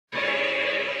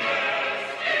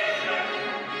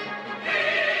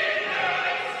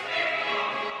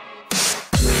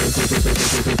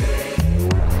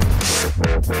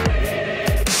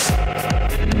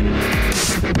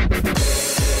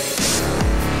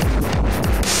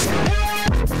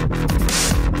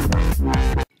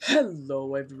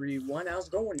Hello everyone, how's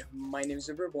it going? My name is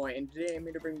Boy, and today I'm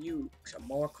going to bring you some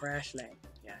more Crash Land.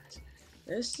 Yes,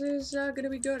 this is going to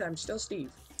be good. I'm still Steve.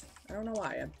 I don't know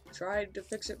why. I've tried to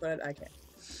fix it, but I can't.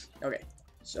 Okay,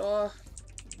 so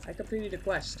I completed a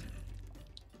quest.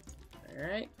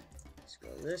 Alright, let's go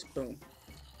to this. Boom.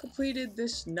 Completed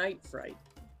this night fright.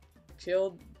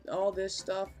 Killed all this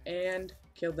stuff and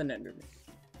killed an enderman.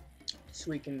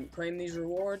 So we can claim these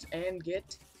rewards and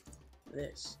get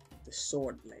this. The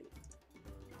sword blade.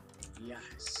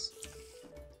 Yes.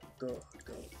 Good,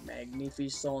 good.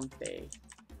 Magnificente.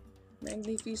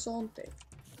 Magnificente.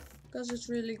 Because it's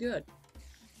really good.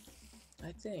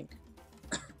 I think.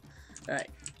 Alright.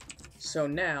 So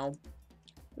now,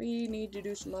 we need to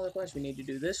do some other quests. We need to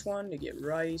do this one to get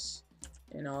rice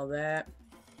and all that.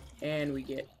 And we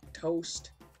get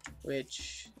toast,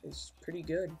 which is pretty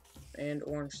good. And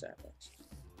orange saplings.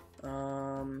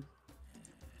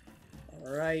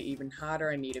 Alright, even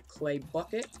hotter, I need a clay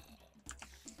bucket.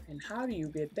 And how do you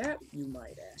get that, you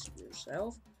might ask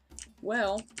yourself?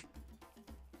 Well,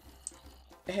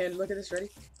 and look at this, ready?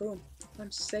 Boom.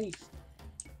 I'm safe.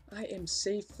 I am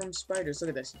safe from spiders. Look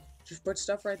at this. Just put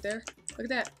stuff right there. Look at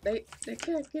that. They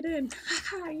can't get in.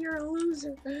 Haha, you're a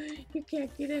loser. You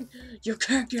can't get in. You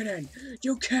can't get in.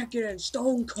 You can't get in.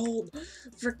 Stone cold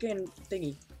freaking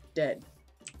thingy. Dead.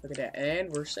 Look at that.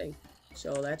 And we're safe.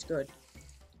 So that's good.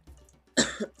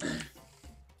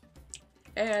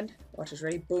 And watch this,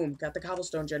 ready? Boom, got the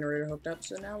cobblestone generator hooked up,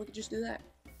 so now we can just do that.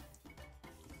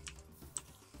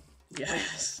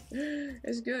 Yes,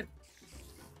 it's good.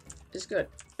 It's good.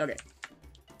 Okay,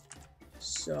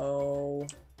 so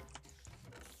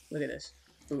look at this.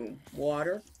 Boom,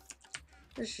 water.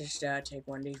 Let's just take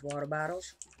one of these water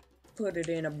bottles, put it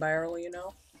in a barrel, you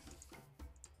know.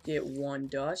 Get one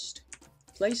dust,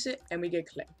 place it, and we get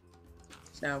clay.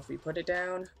 So now if we put it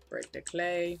down, break the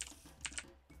clay,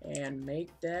 and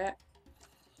make that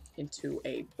into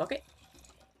a bucket.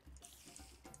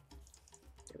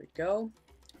 There we go.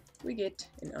 We get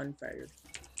an unfired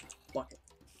bucket.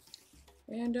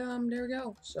 And there we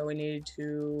go. So we need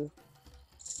to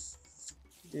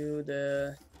do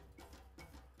the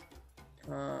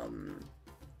oh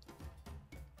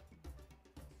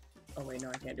wait, no,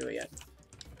 I can't do it yet.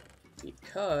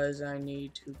 Because I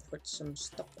need to put some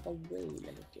stuff away.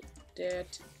 Let me get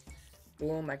that.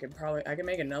 Boom, I can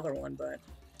make another one, but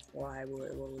why will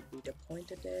it be the point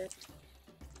of that?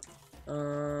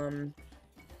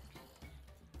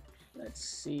 Let's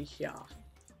see here.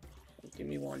 Give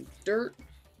me one dirt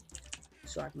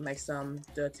so I can make some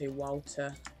dirty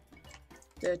water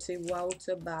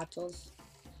bottles.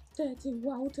 Dirty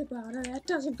water bottle. That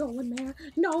doesn't go in there.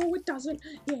 No, it doesn't.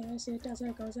 Yes, it does.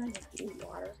 It goes in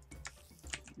water.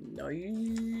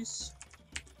 Nice.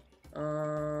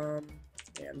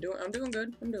 Yeah, I'm doing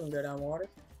good. I'm doing good on water.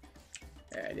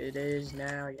 And it is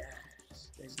now, yes.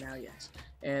 It is now, yes.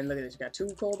 And look at this. We got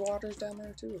 2 cold waters down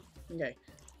there too. Okay.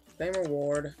 Claim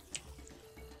reward.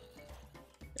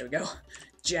 There we go.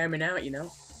 Jamming out, you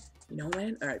know. You know,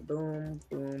 man. All right. Boom,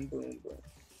 boom, boom, boom,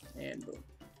 and boom.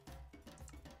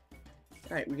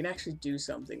 All right. We can actually do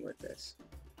something with this,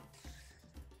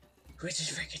 which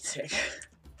is freaking sick.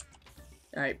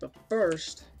 All right, but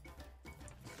first,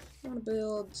 I want to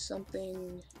build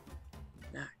something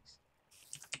nice.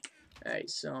 Alright,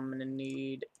 so I'm gonna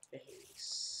need a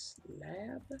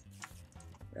slab,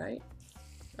 right?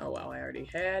 Oh well, I already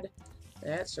had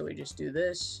that, so we just do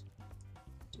this,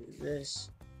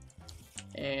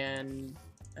 and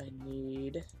I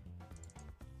need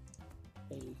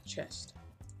a chest.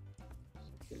 So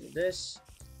give me this,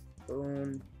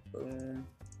 boom, boom,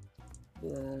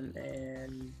 boom,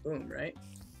 and boom, right?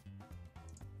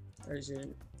 Or is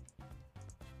it?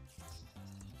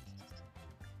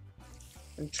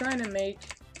 I'm trying to make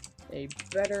a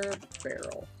better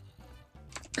barrel.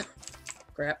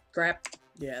 Crap.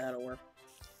 Yeah, that'll work.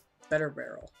 Better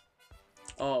barrel.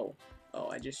 Oh,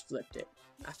 I just flipped it.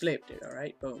 I flipped it,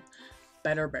 alright? Boom.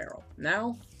 Better barrel.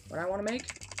 Now, what I want to make?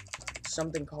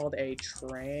 Something called a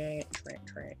transfer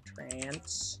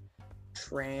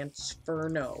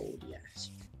node,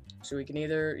 yes. So we can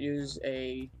either use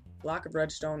a block of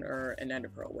redstone or an ender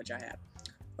pearl, which I have.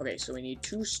 Okay, so we need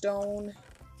 2 stone.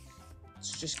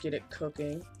 Let's just get it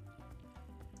cooking.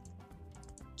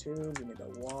 2, give me the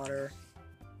water.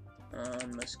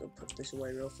 Let's go put this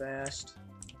away real fast.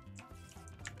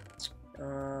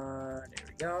 There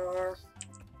we go.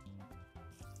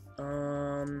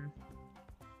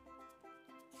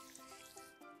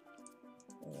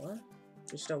 What?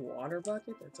 Just a water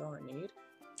bucket? That's all I need.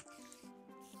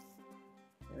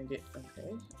 Let me get,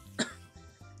 okay.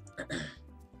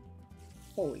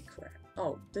 Holy crap.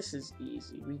 Oh, this is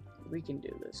easy. We can do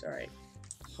this. All right.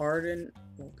 Harden.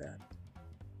 Oh god.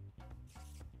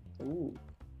 Ooh.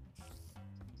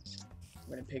 I'm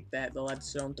gonna pick the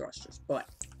leadstone thrusters. But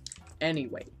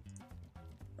anyway,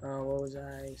 what was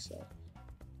I saying?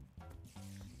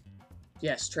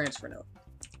 Yes, transfer node.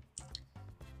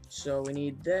 So we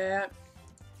need that.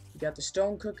 We got the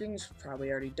stone cookings,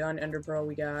 probably already done. Ender pearl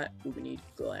we got. Ooh, we need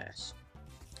glass.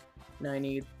 Now I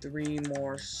need 3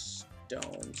 more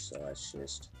stones. So let's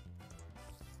just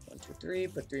 1, 2, 3.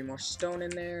 Put 3 more stone in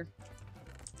there.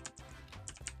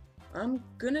 I'm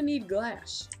gonna need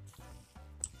glass.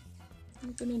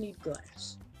 I'm gonna need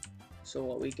glass. So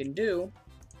what we can do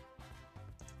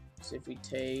is if we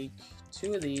take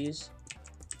 2 of these,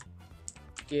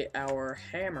 get our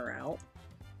hammer out,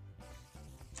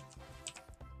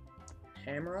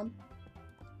 hammer them,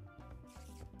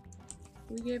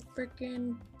 we get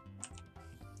freaking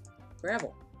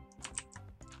gravel.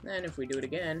 Then if we do it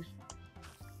again,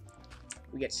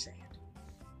 we get sand.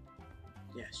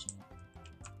 Yes.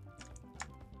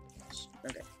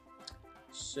 Okay.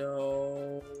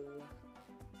 So,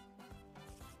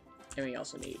 and we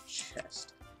also need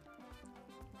chest.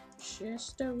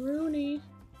 Chest-a-rooney.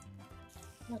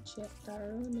 Not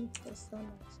chest-a-rooney. That's so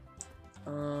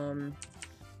nice.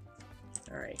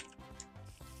 Alright.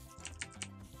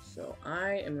 So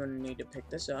I am going to need to pick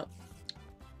this up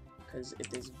because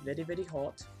it is very, very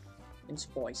hot and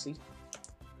spicy.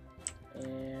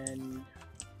 And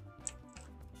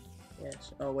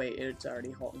yes. Oh wait, it's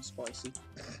already hot and spicy.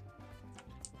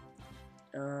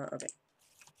 Okay.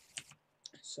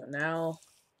 So now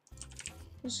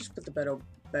let's just put the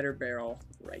better barrel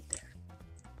right there.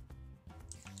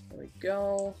 There we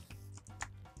go.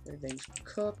 Everything's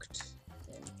cooked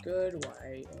and good.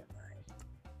 Why am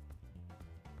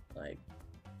I like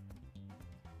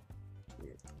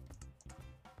weird?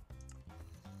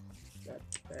 Is that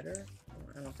better?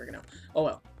 I don't freaking know. Oh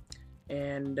well.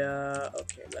 And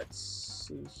okay, let's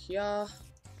see here.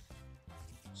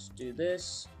 Let's do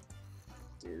this.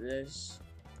 Do this.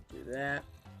 Do that.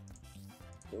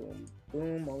 Boom.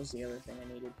 Boom. What was the other thing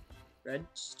I needed?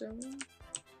 Redstone?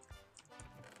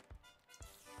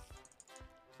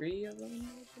 3 of them,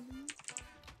 I believe.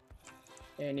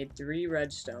 Okay, I need 3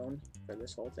 redstone for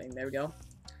this whole thing. There we go.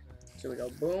 So we go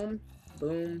boom,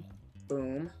 boom,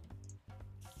 boom.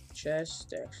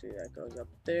 Chest, actually that goes up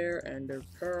there. Ender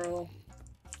pearl.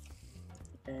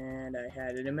 And I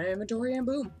had it in my inventory and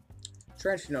boom.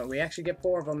 Transfer node. We actually get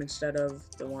 4 of them instead of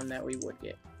the one that we would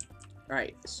get.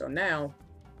 Alright, so now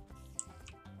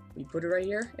we put it right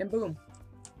here and boom.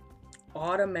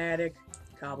 Automatic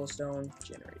cobblestone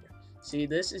generator. See,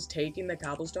 this is taking the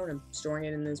cobblestone and storing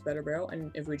it in this better barrel,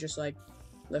 and if we just like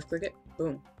left click it,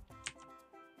 boom.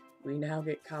 We now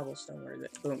get cobblestone. Where is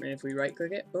it? Boom. And if we right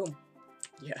click it, boom.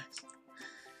 Yes.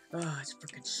 Oh, it's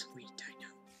freaking sweet, I know.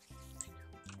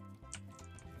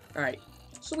 Alright,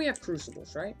 so we have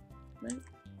crucibles, right?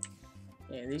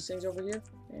 Yeah, these things over here,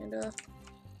 and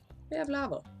we have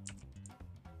lava.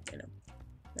 You know,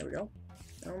 there we go.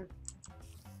 Not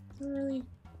really.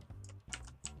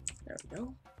 There we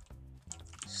go.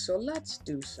 So let's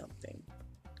do something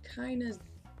kind of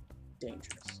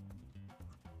dangerous.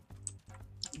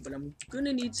 But I'm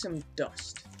gonna need some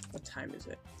dust. What time is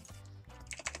it?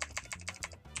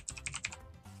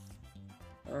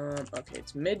 Okay,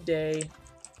 it's midday.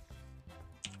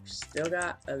 Still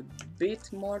got a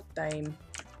bit more time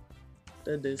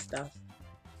to do stuff.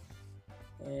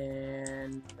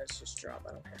 And let's just drop,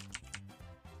 I don't care.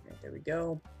 Right, there we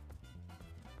go.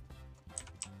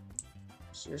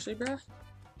 Seriously, bruh?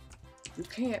 You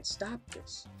can't stop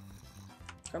this.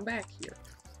 Come back here.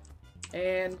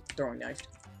 And throwing knife.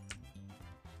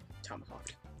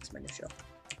 Tomahawk. It's my new show.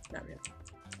 Not really.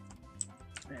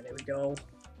 Alright, there we go.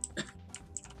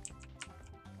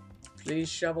 Please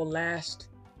shovel last.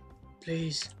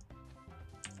 Please.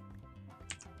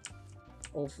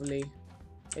 Hopefully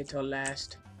it'll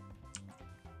last.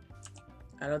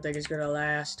 I don't think it's gonna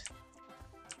last.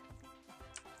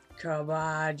 Come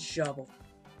on, shovel.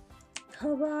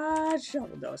 Come on,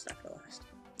 shovel. No, it's not gonna last.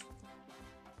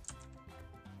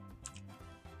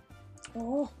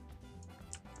 Oh.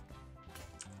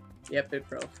 Yep, it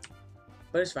broke.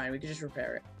 But it's fine, we can just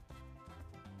repair it.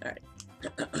 Alright.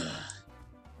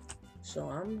 So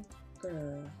I'm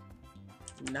gonna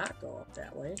not go up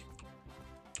that way.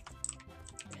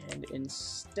 And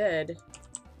instead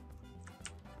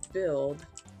build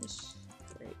this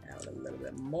straight out a little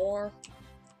bit more.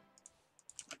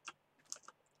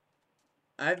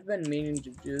 I've been meaning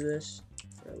to do this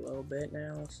for a little bit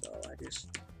now, so I just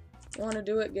want to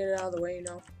do it, get it out of the way, you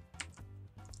know.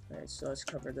 Alright, so let's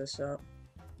cover this up.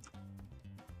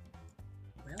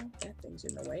 That thing's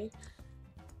in the way.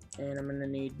 And I'm gonna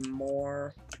need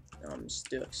more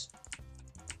sticks.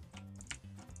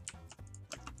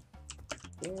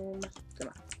 Boom. Come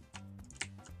on.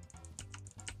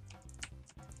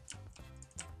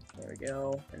 There we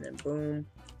go. And then boom.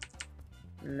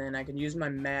 And then I can use my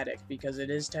mattock because it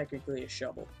is technically a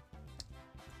shovel.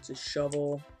 It's a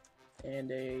shovel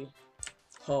and a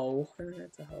hoe.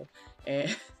 That's a hoe.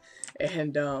 And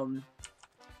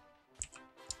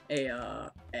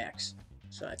a axe.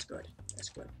 So that's good. That's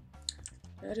good.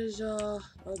 That is a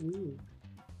good.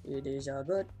 It is a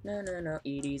good. Na na na.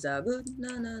 It is a good.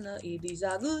 Na na na. It is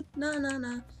a good. Na na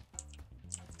na.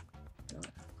 Oh,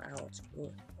 wow, it's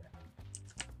good.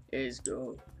 It's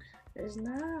good. It's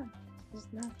not. It's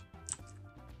not.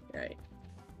 Right.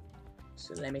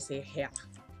 So let me see here.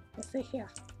 Let's see here.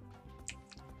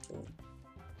 Boom.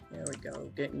 There we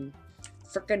go. Getting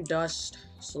frickin' dust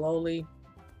slowly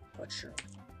but surely.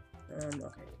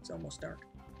 Okay, it's almost dark.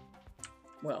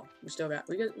 Well, we got,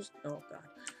 oh god.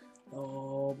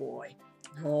 Oh boy.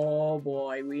 Oh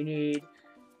boy, we need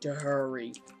to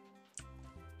hurry.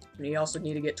 We also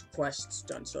need to get quests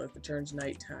done, so if it turns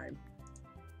nighttime,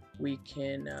 we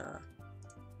can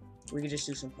just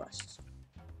do some quests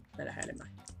that I had in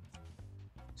mind.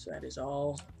 So that is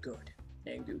all good.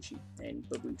 And Gucci, and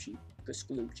Babucci,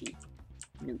 Gasclucci,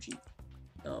 Nucci.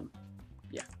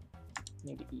 Yeah.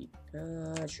 Need to eat.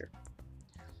 Sure.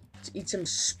 Let's eat some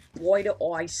spider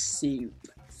eye soup.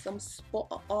 Some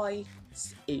spider eye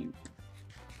soup.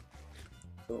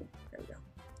 Boom. There we go.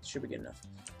 Should be good enough.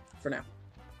 For now.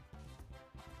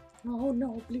 Oh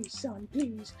no, please, son,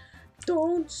 please.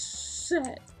 Don't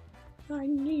set. I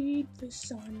need the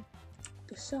sun.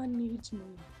 The sun needs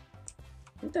me.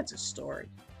 I think that's a story.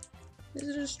 Is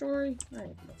it a story? I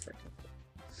have no freaking clue.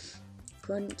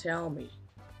 Couldn't tell me.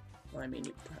 Well, I mean,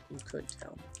 you could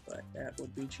tell me, but that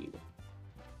would be cheating.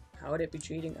 How would it be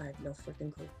cheating? I have no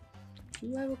freaking clue. Do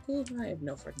you have a clue? I have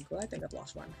no freaking clue. I think I've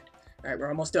lost my mind. Alright, we're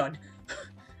almost done.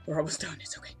 We're almost done.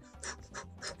 It's okay.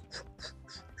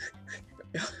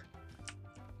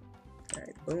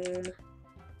 Alright, boom.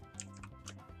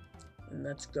 And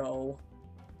let's go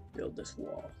build this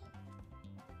wall.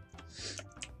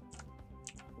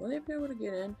 Will they be able to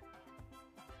get in?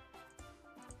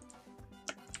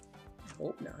 I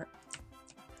hope not.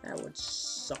 That would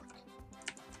suck.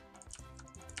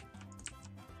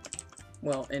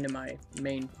 Well, into my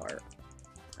main part.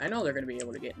 I know they're going to be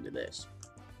able to get into this.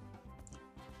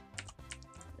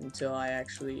 Until I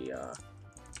actually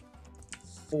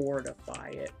fortify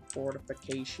it.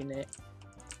 Fortification it.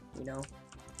 You know?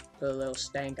 Put a little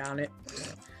stank on it.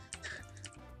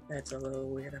 That's a little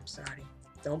weird, I'm sorry.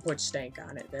 Don't put stank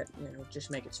on it. That, you know,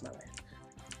 just make it smell bad.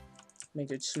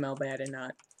 Make it smell bad and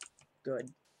not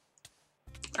good.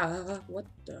 What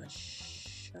the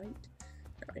shite?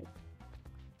 Alright.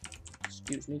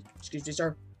 Excuse me,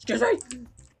 sir. Excuse me!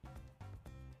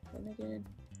 Can they get in?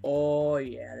 Oh,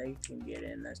 yeah, they can get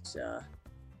in. Let's,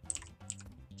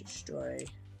 destroy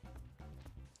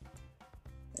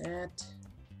that.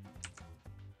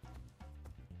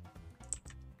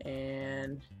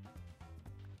 And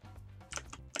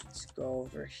let's go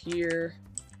over here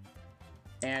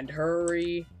and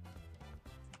hurry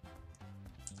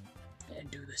and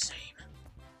do the same.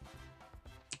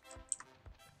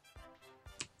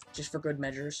 Just for good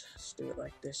measures, let's do it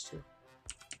like this too.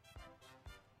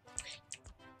 Okay.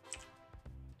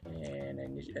 And I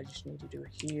just need to do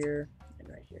it here and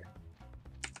right here.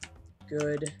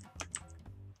 Good.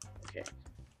 Okay.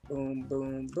 Boom,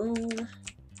 boom, boom.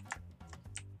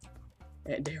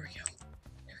 And there we go.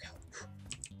 There we go.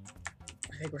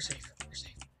 I think we're safe. We're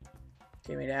safe.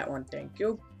 Give me that one. Thank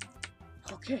you.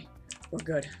 Okay. We're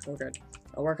good. We're good.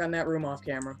 I'll work on that room off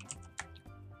camera.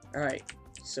 Alright.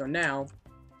 So now,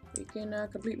 we can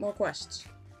complete more quests.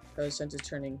 Because since it's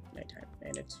turning nighttime,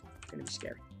 and it's going to be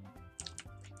scary.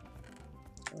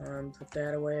 Put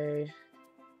that away.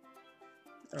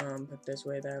 Put this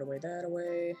away, that away, that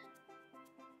away.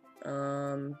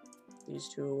 These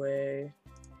two away.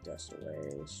 Dust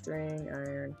away, string,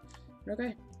 iron.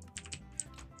 Okay.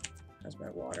 How's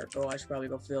my water? Oh, I should probably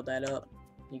go fill that up.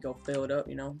 You go fill it up,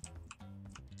 you know?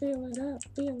 Fill it up,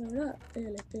 fill it up,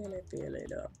 fill it, fill it, fill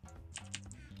it up.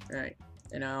 Alright.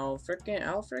 And I'll frickin',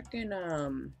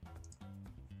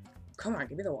 come on,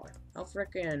 give me the water. I'll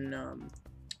frickin',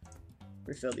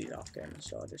 refill these off camera,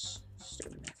 so I'll just stick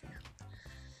them in there for now.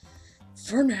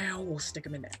 For now, we'll stick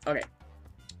them in there. Okay.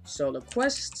 So the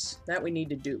quests that we need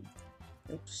to do.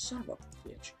 Oops, son of a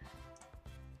bitch.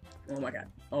 Oh my god.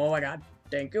 Oh my god.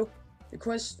 Thank you. The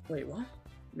quest. Wait, what?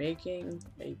 Making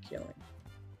a killing.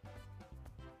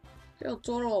 Kill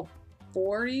total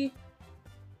 40?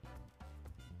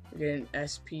 get an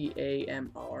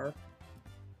SPAMR.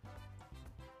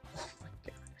 Oh my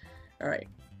god. Alright.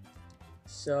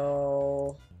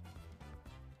 So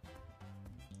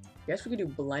I guess we could do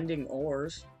blending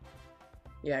ores.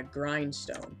 Yeah,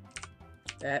 grindstone.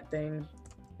 That thing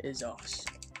is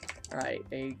awesome. Alright,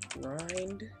 a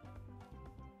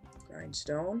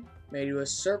grindstone made with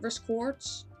surface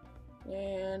quartz.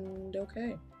 And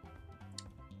okay.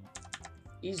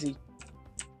 Easy.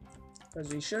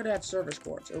 Because we should have surface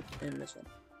quartz. Oh, in this one.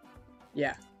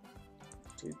 Yeah.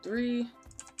 2, 3.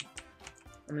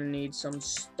 I'm gonna need some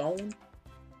stone.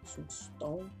 Some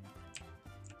stone.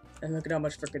 And look at how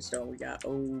much freaking stone we got.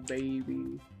 Oh,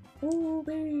 baby. Oh,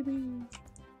 baby.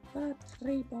 1,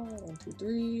 2,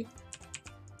 3.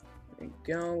 There we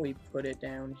go. We put it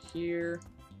down here.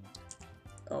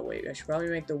 Oh, wait. I should probably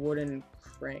make the wooden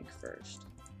crank first.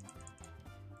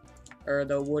 Or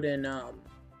the wooden,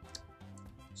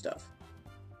 stuff.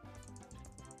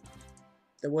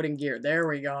 The wooden gear. There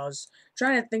we go. I was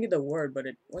trying to think of the word, but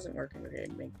it wasn't working. Okay,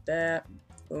 make that.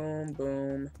 Boom,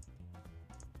 boom.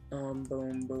 Boom,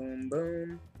 boom,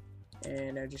 boom.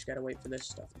 And I just gotta wait for this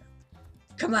stuff now.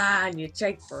 Come on, you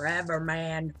take forever,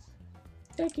 man.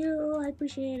 Thank you, I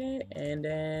appreciate it. And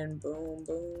then boom,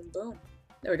 boom, boom.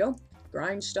 There we go.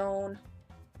 Grindstone.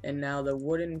 And now the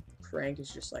wooden crank is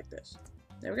just like this.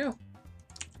 There we go.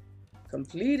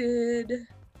 Completed.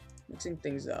 Mixing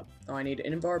things up. Oh, I need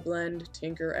Invar blend,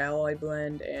 Tinker alloy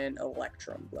blend, and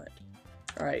Electrum blend.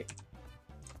 Alright.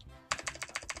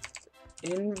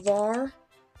 Invar.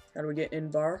 How do we get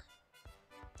Invar?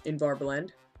 Invar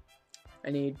blend.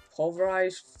 I need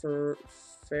pulverized for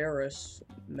ferrous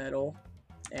metal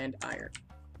and iron.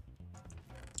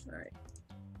 Alright.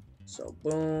 So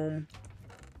boom.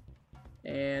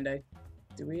 And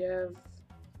do we have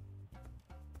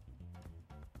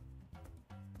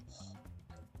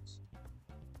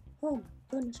oh my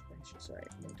goodness gracious. Alright,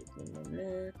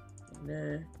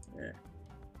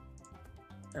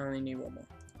 I only need one more.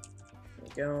 There we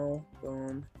go.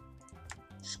 Boom.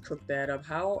 Just cook that up.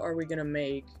 How are we gonna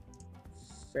make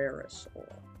ferrous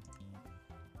ore?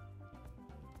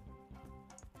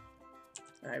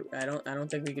 Alright, I don't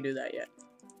think we can do that yet.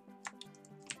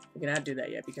 We cannot do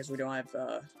that yet because we don't have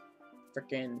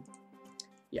frickin'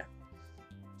 yeah.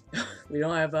 We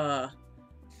don't have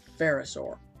ferrous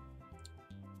ore.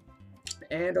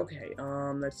 And okay,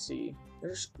 let's see.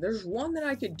 There's one that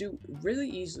I could do really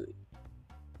easily.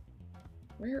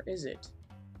 Where is it?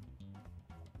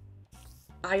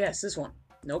 Ah, yes, this one.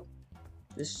 Nope.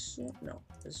 This one, no.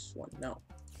 This one, no.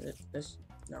 This,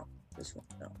 no. This one,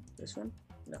 no. This one,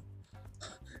 no.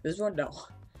 This one, no.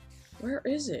 Where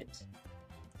is it?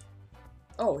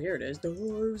 Oh, here it is. Oh,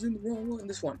 I was in the wrong one.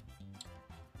 This one.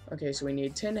 Okay, so we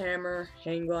need tin hammer,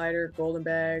 hang glider, golden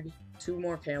bag, 2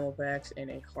 more camel packs, and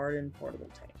a hardened portable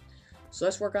tank. So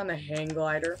let's work on the hang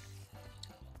glider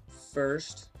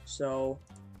first. So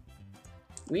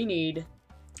we need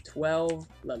 12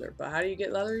 leather. But how do you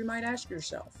get leather, you might ask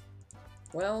yourself?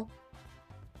 Well,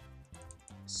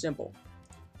 simple.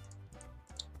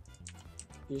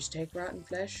 You just take rotten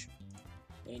flesh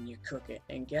and you cook it.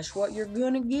 And guess what you're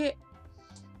gonna get?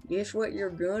 Guess what you're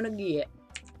gonna get?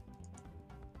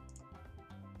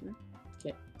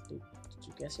 Okay, did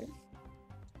you guess it?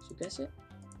 Did you guess it?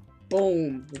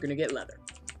 Boom! You're gonna get leather.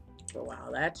 But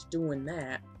while that's doing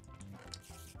that,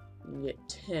 you can get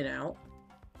tin out.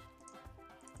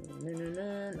 There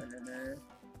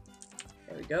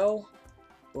we go.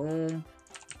 Boom.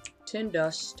 Tin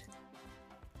dust.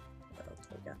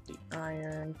 Okay, got the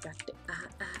iron. Got the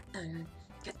iron.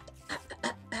 Got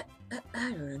the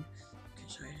iron. Okay,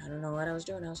 sorry, I don't know what I was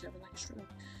doing. I was having like a stroke.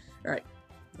 Alright.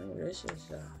 Oh, this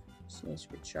needs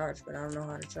to be charged, but I don't know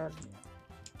how to charge it.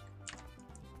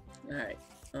 Alright.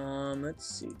 Let's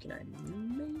see. Can I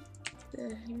make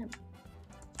the hammer?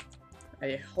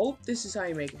 I hope this is how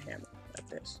you make a hammer. Like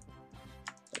this.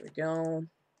 There we go.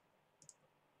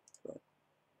 Boom.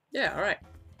 Yeah, alright.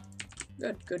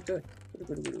 Good, good, good.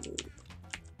 Good.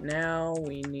 Now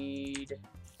we need...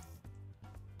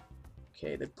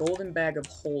 Okay, the golden bag of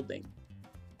holding.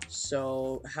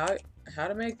 So, how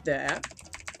to make that?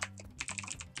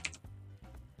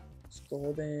 It's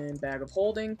golden bag of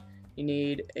holding. You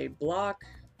need a block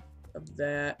of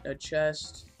that, a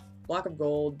chest, block of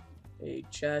gold, a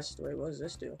chest. Wait, what does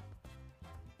this do?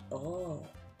 Oh,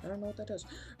 I don't know what that does.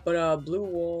 But blue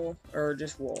wool, or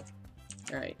just wool.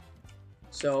 Alright.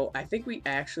 So I think we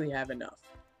actually have enough.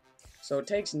 So it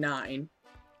takes 9.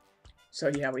 So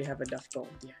yeah, we have enough gold.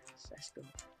 Yes, that's good.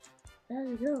 There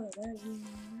we go.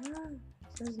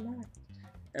 That's 9.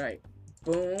 Alright.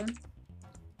 Boom.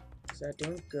 Is that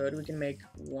doing good? We can make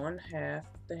 1/2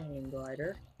 the hang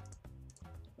glider.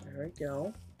 There we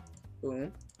go.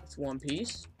 Boom. It's one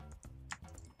piece.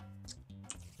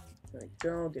 There we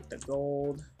go. Get the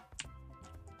gold.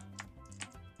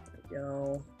 There we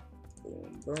go.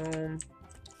 Boom, boom.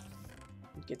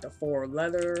 Get the 4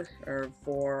 leather, or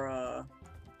 4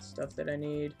 stuff that I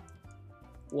need.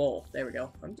 Wool. There we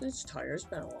go. I'm just tired. It's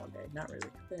been a long day. Not really.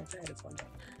 I had a fun day.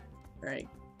 Alright.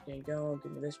 There you go.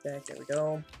 Give me this back. There we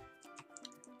go.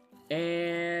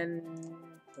 And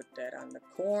put that on the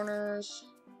corners.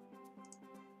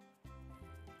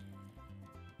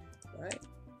 Right?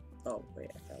 Oh,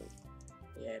 wait.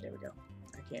 Yeah, there we go.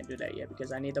 I can't do that yet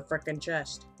because I need the frickin'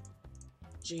 chest.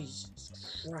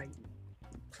 Jesus Christ.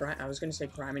 I was gonna say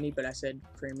criminy, but I said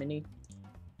criminy.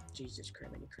 Jesus,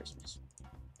 criminy Christmas.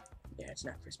 Yeah, it's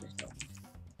not Christmas, no.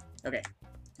 Okay.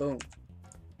 Boom.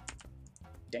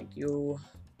 Thank you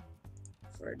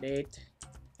for a date.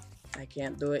 I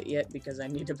can't do it yet because I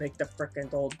need to make the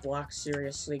frickin' gold block.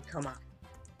 Seriously, come on.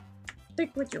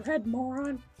 Think with your head,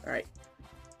 moron. Alright.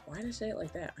 Why did I say it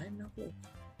like that? I have no clue.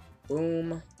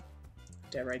 Boom.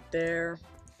 Put that right there.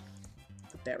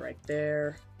 Put that right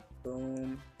there.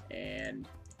 Boom. And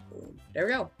boom. There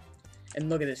we go. And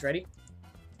look at this. Ready?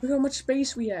 Look how much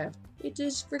space we have. It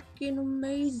is freaking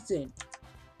amazing.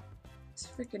 It's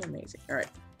freaking amazing.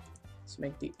 Alright. Let's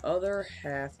make the other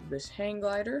half of this hang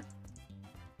glider.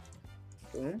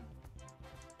 Boom.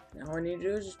 Now all I need to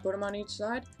do is just put them on each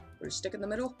side. Put a stick in the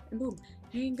middle. And boom.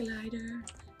 Hang glider.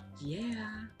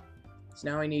 Yeah. So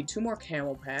now I need 2 more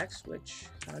camel packs, which,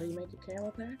 how do you make a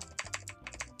camel pack?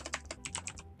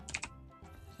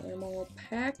 Camel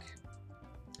pack.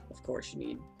 Of course you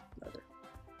need leather.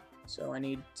 So I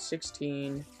need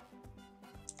 16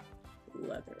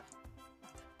 leather.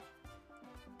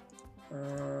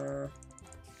 Alright.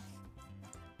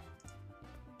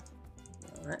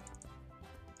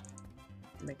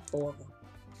 Make 4 of them.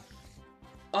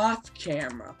 Off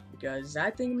camera, because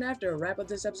I think I'm gonna have to wrap up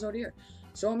this episode here.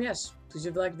 So yes, please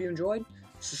leave a like if you enjoyed.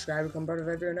 Subscribe, become part of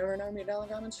everyone ever, and me down in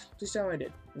the comments. Please tell me what I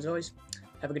did. As always,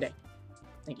 have a good day.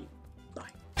 Thank you. Bye.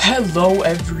 Hello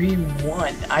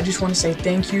everyone. I just want to say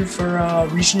thank you for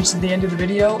reaching to the end of the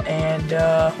video, and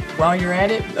while you're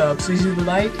at it, please leave a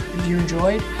like if you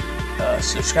enjoyed.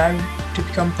 Subscribe to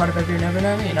become part of everyone ever,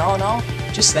 and all in all,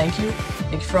 just thank you.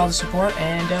 Thank you for all the support,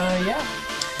 and yeah.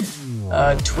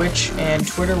 Twitch and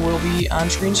Twitter will be on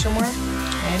screen somewhere,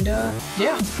 and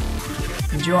yeah.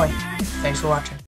 Enjoy. Thanks for watching.